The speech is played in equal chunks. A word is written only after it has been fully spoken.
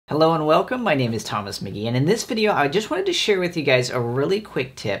Hello and welcome, my name is Thomas McGee, and in this video I just wanted to share with you guys a really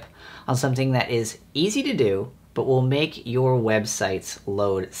quick tip on something that is easy to do, but will make your websites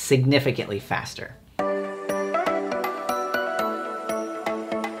load significantly faster.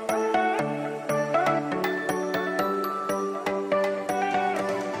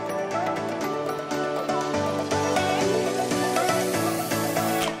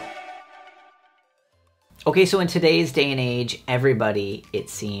 Okay, so in today's day and age, everybody, it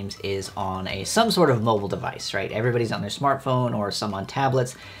seems, is on some sort of mobile device, right? Everybody's on their smartphone or some on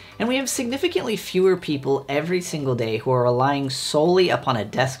tablets, and we have significantly fewer people every single day who are relying solely upon a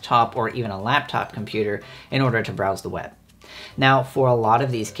desktop or even a laptop computer in order to browse the web. Now, for a lot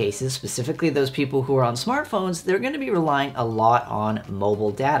of these cases, specifically those people who are on smartphones, they're going to be relying a lot on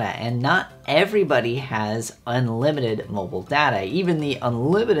mobile data, and not everybody has unlimited mobile data. Even the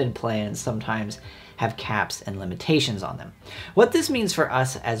unlimited plans sometimes have caps and limitations on them. What this means for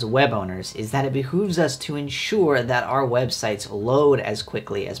us as web owners is that it behooves us to ensure that our websites load as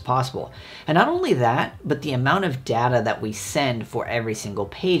quickly as possible. And not only that, but the amount of data that we send for every single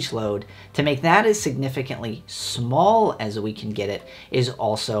page load, to make that as significantly small as we can get it, is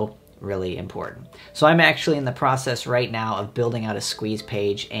also really important. So I'm actually in the process right now of building out a squeeze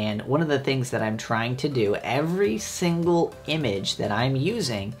page, and one of the things that I'm trying to do, every single image that I'm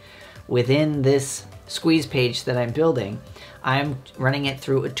using within this squeeze page that I'm building, I'm running it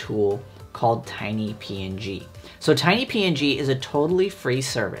through a tool called TinyPNG. So TinyPNG is a totally free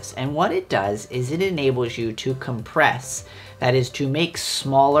service, and what it does is it enables you to compress, that is to make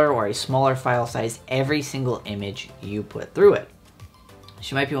smaller or a smaller file size every single image you put through it.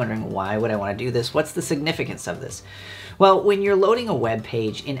 So you might be wondering, why would I want to do this? What's the significance of this? Well, when you're loading a web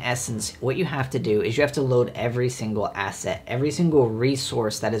page, in essence, what you have to do is you have to load every single asset, every single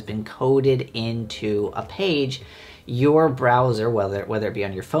resource that has been coded into a page. Your browser, whether it be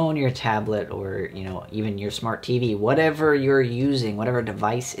on your phone, your tablet, or even your smart TV, whatever you're using, whatever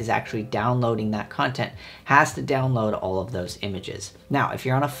device is actually downloading that content, has to download all of those images. Now, if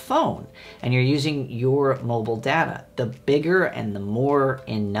you're on a phone and you're using your mobile data, the bigger and the more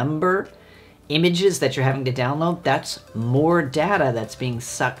in number images that you're having to download, that's more data that's being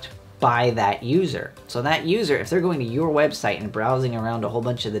sucked by that user. So that user, if they're going to your website and browsing around a whole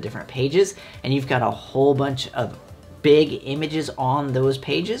bunch of the different pages, and you've got a whole bunch of big images on those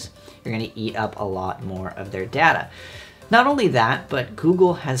pages, you're going to eat up a lot more of their data. Not only that, but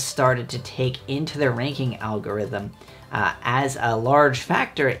Google has started to take into their ranking algorithm as a large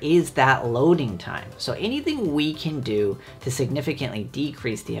factor is that loading time. So anything we can do to significantly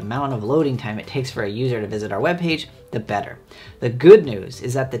decrease the amount of loading time it takes for a user to visit our webpage, the better. The good news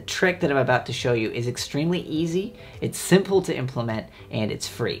is that the trick that I'm about to show you is extremely easy, it's simple to implement, and it's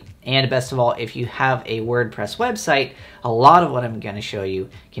free. And best of all, if you have a WordPress website, a lot of what I'm going to show you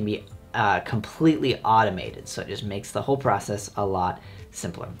can be completely automated. So it just makes the whole process a lot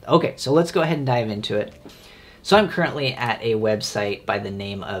simpler. Okay, so let's go ahead and dive into it. So I'm currently at a website by the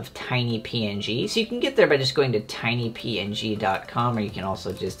name of TinyPNG. So you can get there by just going to tinypng.com, or you can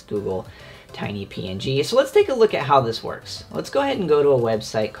also just Google TinyPNG. So let's take a look at how this works. Let's go ahead and go to a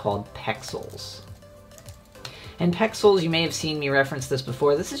website called Pexels. And Pexels, you may have seen me reference this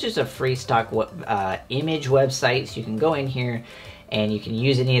before. This is just a free stock image website. So you can go in here and you can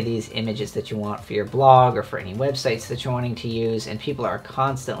use any of these images that you want for your blog or for any websites that you're wanting to use, and people are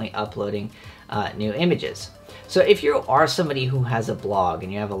constantly uploading new images. So if you are somebody who has a blog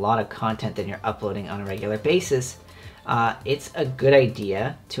and you have a lot of content that you're uploading on a regular basis, it's a good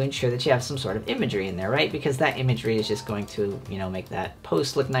idea to ensure that you have some sort of imagery in there, right? Because that imagery is just going to, make that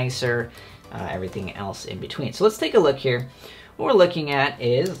post look nicer, everything else in between. So let's take a look here. What we're looking at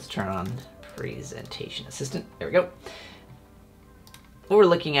is, let's turn on Presentation Assistant. There we go. What we're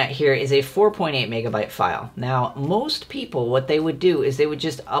looking at here is a 4.8 megabyte file. Now, most people, what they would do is they would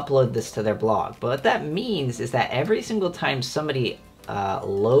just upload this to their blog. But what that means is that every single time somebody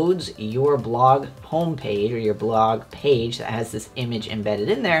loads your blog homepage or your blog page that has this image embedded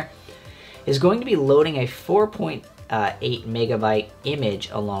in there, is going to be loading a 4.8 megabyte image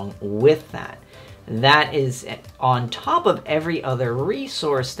along with that. That is on top of every other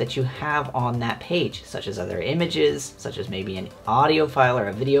resource that you have on that page, such as other images, such as maybe an audio file or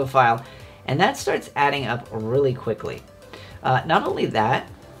a video file, and that starts adding up really quickly. Not only that,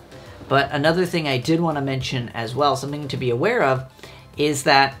 but another thing I did want to mention as well, something to be aware of, is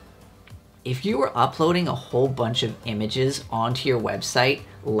that if you are uploading a whole bunch of images onto your website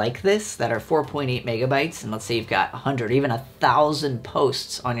like this that are 4.8 megabytes, and let's say you've got 100, even 1,000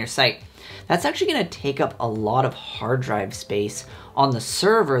 posts on your site, that's actually going to take up a lot of hard drive space on the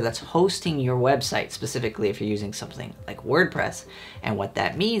server that's hosting your website, specifically if you're using something like WordPress. And what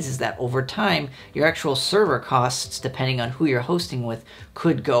that means is that over time, your actual server costs, depending on who you're hosting with,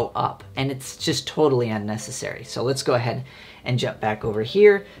 could go up. And it's just totally unnecessary. So let's go ahead and jump back over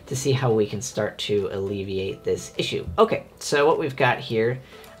here to see how we can start to alleviate this issue. Okay, so what we've got here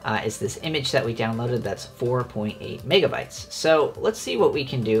is this image that we downloaded that's 4.8 megabytes. So let's see what we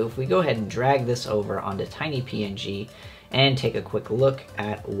can do if we go ahead and drag this over onto TinyPNG and take a quick look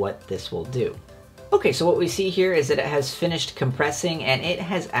at what this will do. Okay, so what we see here is that it has finished compressing, and it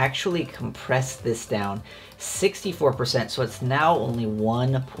has actually compressed this down 64%, so it's now only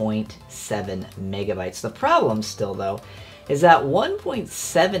 1.7 megabytes. The problem still, though, is that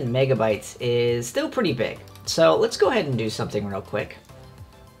 1.7 megabytes is still pretty big. So let's go ahead and do something real quick.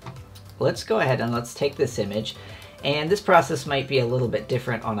 Let's go ahead and let's take this image. And this process might be a little bit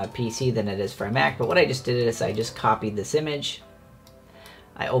different on a PC than it is for a Mac, but what I just did is I just copied this image.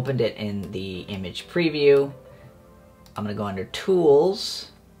 I opened it in the image preview. I'm gonna go under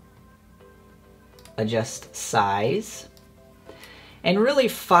Tools, Adjust Size. And really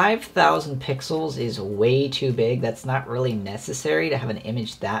 5,000 pixels is way too big. That's not really necessary to have an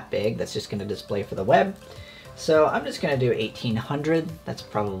image that big. That's just gonna display for the web. So I'm just gonna do 1800. That's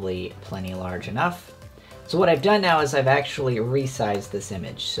probably plenty large enough. So what I've done now is I've actually resized this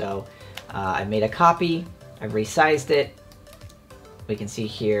image. So I made a copy, I've resized it. We can see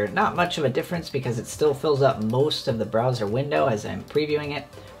here, not much of a difference because it still fills up most of the browser window as I'm previewing it.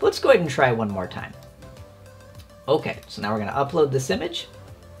 But let's go ahead and try one more time. Okay, so now we're gonna upload this image.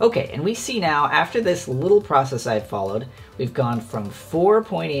 Okay, and we see now, after this little process I've followed, we've gone from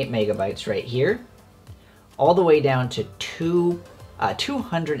 4.8 megabytes right here, all the way down to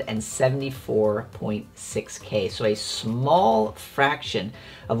 274.6K, so a small fraction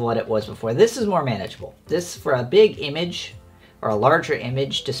of what it was before. This is more manageable. This, for a big image, or a larger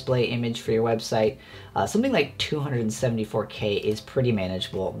image, display image for your website, something like 274K is pretty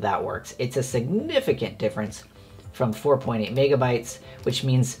manageable. That works. It's a significant difference from 4.8 megabytes, which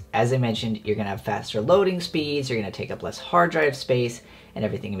means, as I mentioned, you're gonna have faster loading speeds, you're gonna take up less hard drive space, and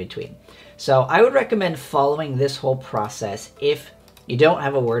everything in between. So I would recommend following this whole process. If you don't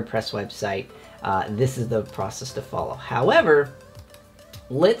have a WordPress website, this is the process to follow. However,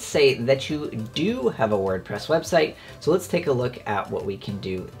 let's say that you do have a WordPress website, so let's take a look at what we can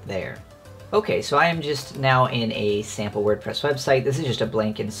do there. Okay, so I am just now in a sample WordPress website. This is just a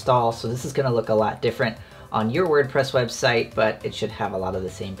blank install, so this is gonna look a lot different on your WordPress website, but it should have a lot of the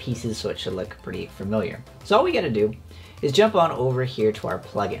same pieces, so it should look pretty familiar. So all we gotta do is jump on over here to our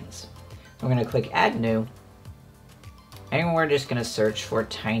plugins. We're gonna click Add New, and we're just gonna search for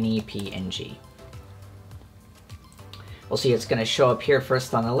TinyPNG. We'll see it's gonna show up here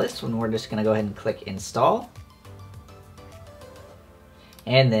first on the list when we're just gonna go ahead and click Install,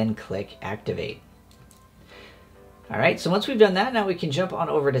 and then click Activate. All right, so once we've done that, now we can jump on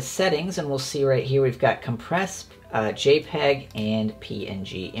over to Settings, and we'll see right here we've got Compress, JPEG, and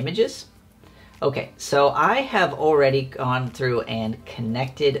PNG images. Okay, so I have already gone through and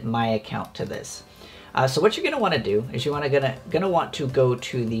connected my account to this. So what you're gonna wanna do is you're gonna want to go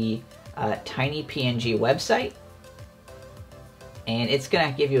to the TinyPNG website, and it's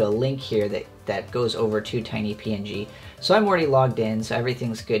gonna give you a link here that goes over to TinyPNG. So I'm already logged in, so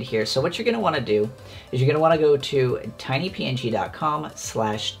everything's good here. So what you're gonna wanna do is you're gonna wanna go to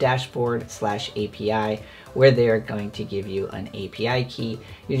tinypng.com/dashboard/API, where they're going to give you an API key.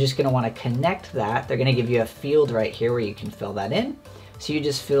 You're just gonna wanna connect that. They're gonna give you a field right here where you can fill that in. So you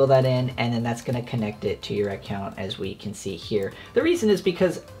just fill that in, and then that's gonna connect it to your account, as we can see here. The reason is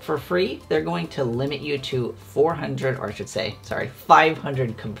because for free, they're going to limit you to 500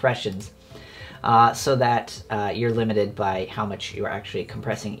 compressions, so that you're limited by how much you're actually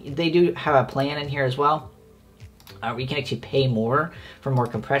compressing. They do have a plan in here as well. We can actually pay more for more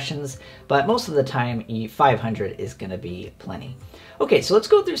compressions, but most of the time 500 is gonna be plenty. Okay, so let's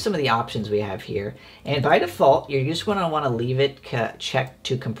go through some of the options we have here. And by default, you're just gonna wanna leave it checked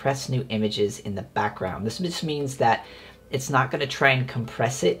to compress new images in the background. This just means that it's not gonna try and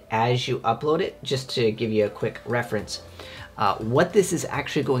compress it as you upload it. Just to give you a quick reference, what this is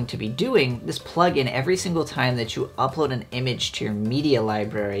actually going to be doing, this plugin, every single time that you upload an image to your media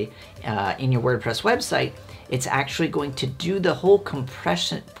library in your WordPress website, it's actually going to do the whole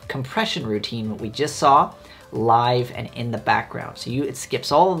compression routine that we just saw live and in the background. So it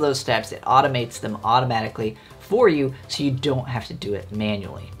skips all of those steps, it automates them automatically for you, so you don't have to do it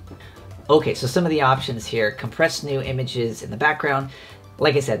manually. Okay, so some of the options here: compress new images in the background.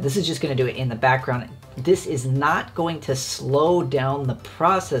 Like I said, this is just going to do it in the background. This is not going to slow down the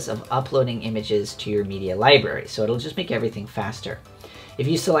process of uploading images to your media library, so it'll just make everything faster. If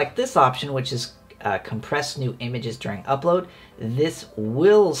you select this option, which is compress new images during upload, this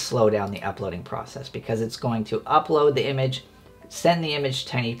will slow down the uploading process because it's going to upload the image, send the image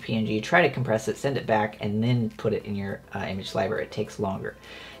to TinyPNG, try to compress it, send it back, and then put it in your image library. It takes longer.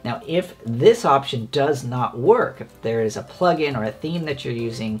 Now, if this option does not work, if there is a plugin or a theme that you're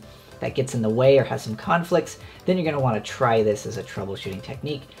using that gets in the way or has some conflicts, then you're going to want to try this as a troubleshooting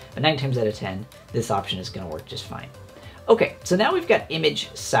technique. But 9 times out of 10, this option is going to work just fine. Okay, so now we've got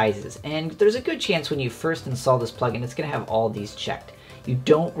image sizes, and there's a good chance when you first install this plugin, it's going to have all these checked. You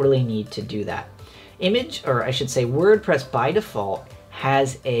don't really need to do that. WordPress by default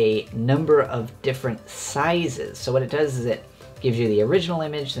has a number of different sizes. So what it does is it gives you the original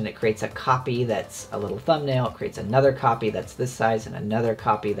image, then it creates a copy that's a little thumbnail, it creates another copy that's this size, and another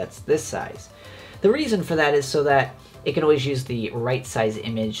copy that's this size. The reason for that is so that it can always use the right size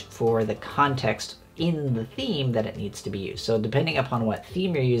image for the context in the theme that it needs to be used. So depending upon what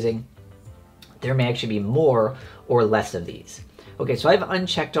theme you're using, there may actually be more or less of these. Okay, so I've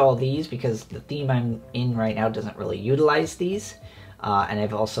unchecked all these because the theme I'm in right now doesn't really utilize these. And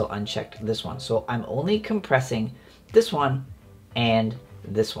I've also unchecked this one. So I'm only compressing this one and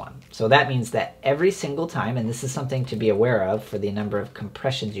this one. So that means that every single time, and this is something to be aware of for the number of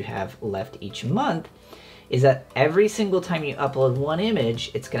compressions you have left each month, is that every single time you upload one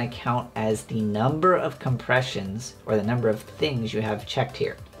image, it's going to count as the number of compressions or the number of things you have checked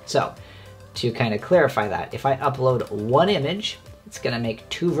here. So to kind of clarify that, if I upload one image, it's going to make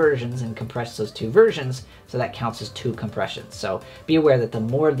 2 versions and compress those 2 versions, so that counts as 2 compressions. So be aware that the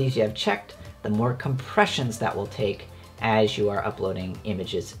more of these you have checked, the more compressions that will take as you are uploading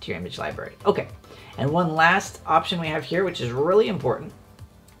images to your image library. Okay, and one last option we have here, which is really important.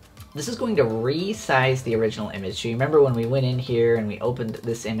 This is going to resize the original image. So you remember when we went in here and we opened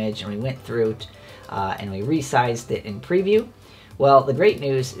this image and we went through and we resized it in preview? Well, the great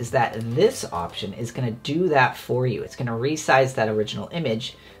news is that this option is going to do that for you. It's going to resize that original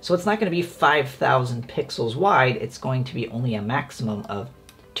image. So it's not going to be 5,000 pixels wide. It's going to be only a maximum of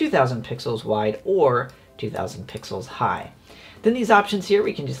 2,000 pixels wide or 2,000 pixels high. Then these options here,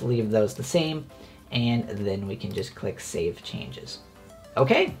 we can just leave those the same, and then we can just click Save Changes.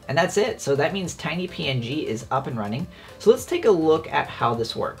 Okay, and that's it. So that means TinyPNG is up and running. So let's take a look at how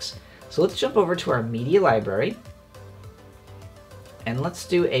this works. So let's jump over to our media library, and let's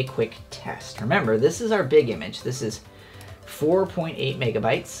do a quick test. Remember, this is our big image. This is 4.8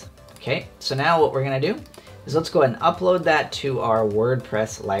 megabytes. Okay, so now what we're gonna do is let's go ahead and upload that to our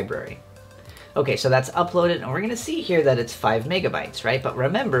WordPress library. Okay, so that's uploaded, and we're gonna see here that it's 5 megabytes, right? But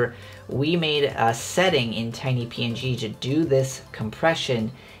remember, we made a setting in TinyPNG to do this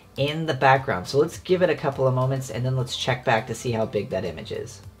compression in the background. So let's give it a couple of moments, and then let's check back to see how big that image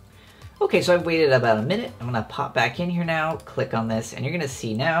is. Okay, so I've waited about a minute. I'm gonna pop back in here now, click on this, and you're gonna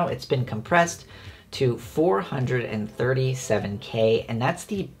see now it's been compressed to 437K, and that's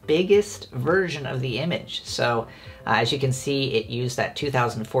the biggest version of the image. So as you can see, it used that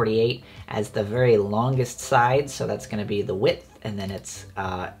 2048 as the very longest side, so that's going to be the width, and then it's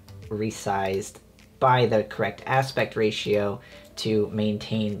resized by the correct aspect ratio to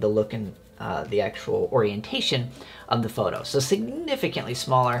maintain the look and the actual orientation of the photo. So significantly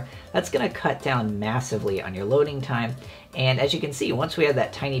smaller. That's going to cut down massively on your loading time. And as you can see, once we have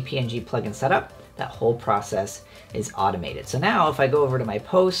that TinyPNG plugin set up, that whole process is automated. So now if I go over to my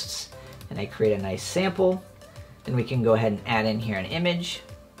posts and I create a nice sample, then we can go ahead and add in here an image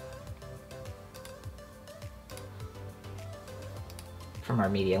from our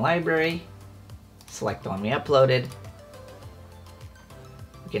media library, select the one we uploaded.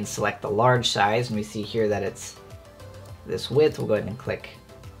 We can select the large size, and we see here that it's this width. We'll go ahead and click.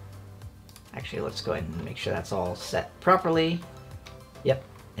 Actually, let's go ahead and make sure that's all set properly. Yep,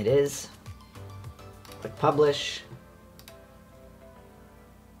 it is. Click publish.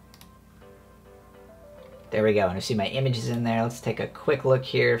 There we go, and we see my images in there. Let's take a quick look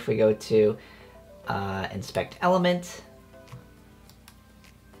here. If we go to inspect element,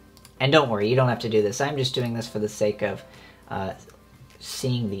 and don't worry, you don't have to do this. I'm just doing this for the sake of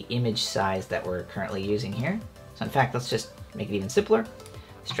seeing the image size that we're currently using here. So in fact, let's just make it even simpler.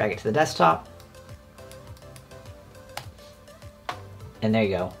 Let's drag it to the desktop. And there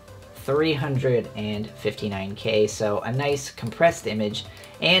you go. 359K, so a nice compressed image.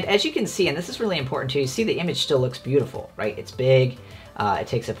 And as you can see, and this is really important too, you see the image still looks beautiful, right? It's big, it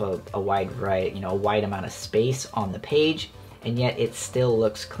takes up a wide variety, a wide amount of space on the page, and yet it still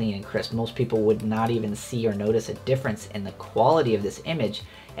looks clean and crisp. Most people would not even see or notice a difference in the quality of this image,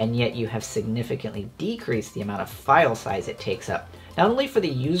 and yet you have significantly decreased the amount of file size it takes up, not only for the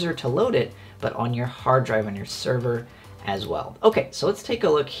user to load it, but on your hard drive on your server as well. Okay, so let's take a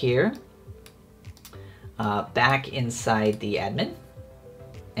look here, back inside the admin.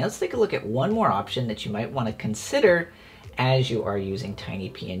 And let's take a look at one more option that you might want to consider as you are using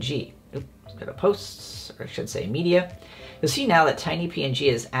TinyPNG. Let's go to posts, or I should say media. You'll see now that TinyPNG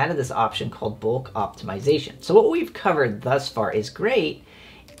has added this option called bulk optimization. So what we've covered thus far is great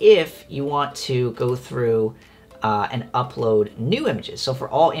if you want to go through and upload new images. So for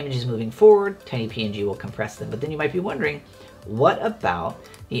all images moving forward, TinyPNG will compress them. But then you might be wondering, what about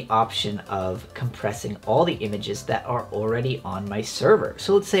the option of compressing all the images that are already on my server?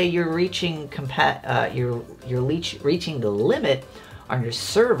 So let's say you're reaching reaching the limit on your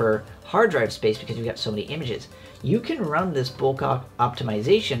server hard drive space because you've got so many images. You can run this bulk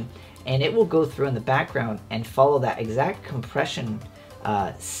optimization, and it will go through in the background and follow that exact compression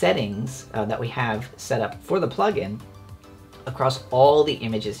settings that we have set up for the plugin across all the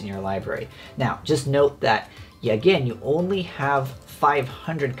images in your library. Now, just note that, again, you only have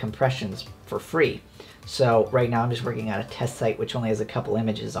 500 compressions for free. So right now I'm just working on a test site which only has a couple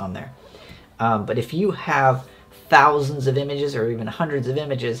images on there. But if you have thousands of images or even hundreds of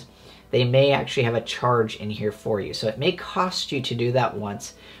images, they may actually have a charge in here for you. So it may cost you to do that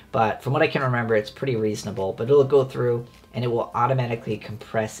once, but from what I can remember, it's pretty reasonable. But it'll go through and it will automatically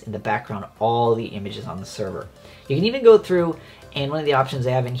compress in the background all the images on the server. You can even go through, and one of the options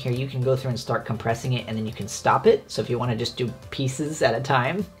I have in here, you can go through and start compressing it, and then you can stop it. So if you want to just do pieces at a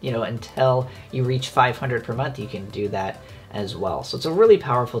time, until you reach 500 per month, you can do that as well. So it's a really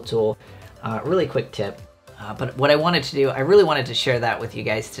powerful tool, really quick tip. But what I wanted to do, I really wanted to share that with you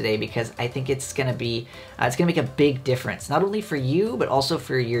guys today because I think it's gonna be, it's gonna make a big difference, not only for you, but also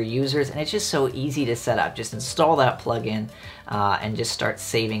for your users. And it's just so easy to set up. Just install that plugin and just start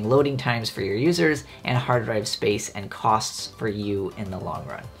saving loading times for your users and hard drive space and costs for you in the long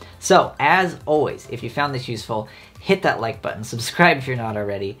run. So as always, if you found this useful, hit that like button, subscribe if you're not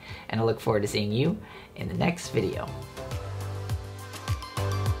already, and I look forward to seeing you in the next video.